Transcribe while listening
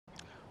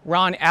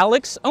Ron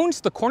Alex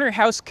owns the Corner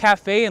House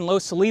Cafe in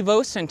Los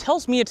Olivos and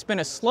tells me it's been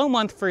a slow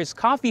month for his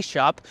coffee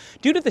shop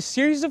due to the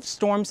series of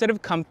storms that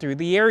have come through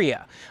the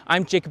area.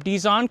 I'm Jacob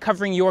Dizon,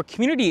 covering your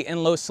community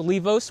in Los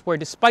Olivos, where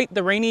despite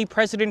the rainy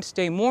President's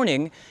Day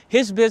morning,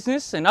 his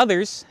business and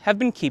others have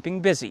been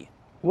keeping busy.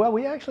 Well,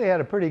 we actually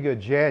had a pretty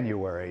good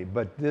January,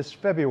 but this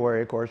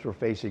February, of course, we're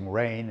facing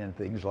rain and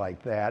things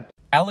like that.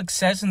 Alex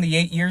says in the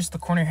 8 years the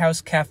Corner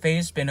House Cafe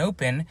has been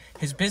open,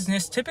 his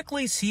business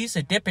typically sees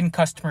a dip in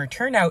customer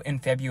turnout in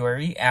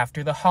February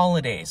after the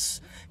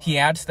holidays. He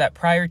adds that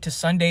prior to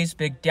Sunday's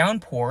big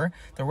downpour,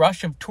 the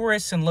rush of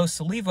tourists in Los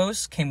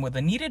Olivos came with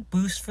a needed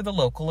boost for the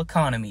local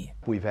economy.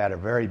 We've had a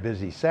very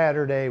busy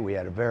Saturday, we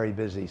had a very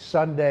busy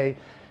Sunday.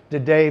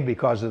 Today,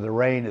 because of the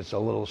rain, it's a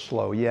little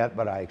slow yet,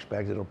 but I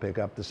expect it'll pick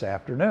up this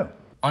afternoon.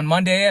 On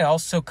Monday, I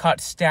also caught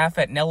staff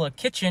at Nella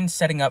Kitchen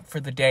setting up for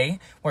the day,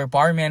 where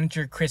bar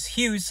manager Chris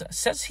Hughes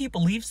says he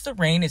believes the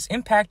rain is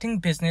impacting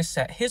business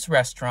at his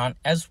restaurant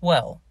as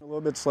well. A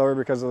little bit slower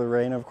because of the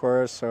rain, of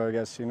course, so I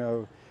guess,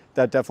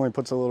 that definitely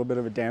puts a little bit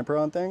of a damper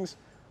on things.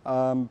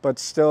 But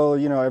still,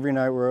 every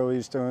night we're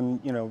always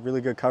doing,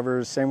 really good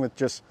covers. Same with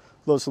just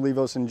Los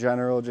Olivos in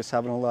general, just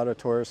having a lot of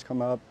tourists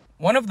come up.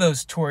 One of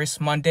those tourists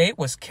Monday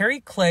was Carrie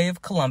Clay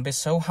of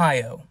Columbus,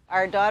 Ohio.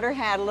 Our daughter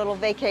had a little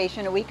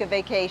vacation, a week of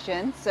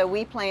vacation, so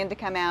we planned to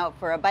come out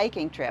for a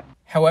biking trip.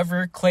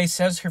 However, Clay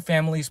says her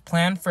family's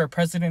plan for a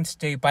President's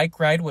Day bike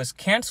ride was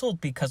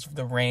canceled because of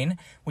the rain,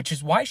 which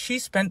is why she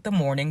spent the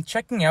morning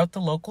checking out the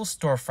local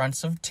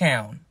storefronts of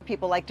town.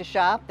 People like to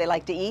shop, they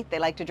like to eat, they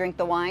like to drink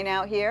the wine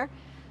out here.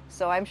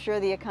 So I'm sure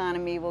the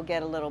economy will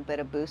get a little bit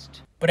of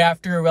boost. But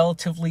after a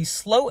relatively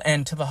slow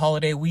end to the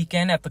holiday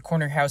weekend at the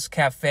Corner House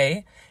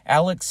Cafe,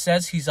 Alex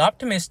says he's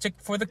optimistic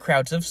for the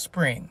crowds of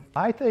spring.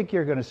 I think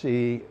you're going to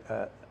see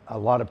a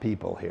lot of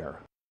people here.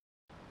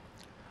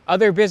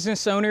 Other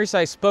business owners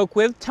I spoke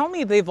with tell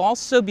me they've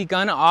also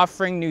begun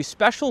offering new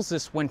specials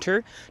this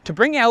winter to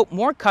bring out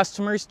more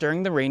customers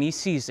during the rainy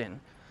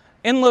season.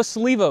 In Los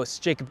Olivos,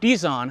 Jacob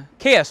Dizon,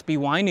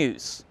 KSBY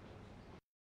News.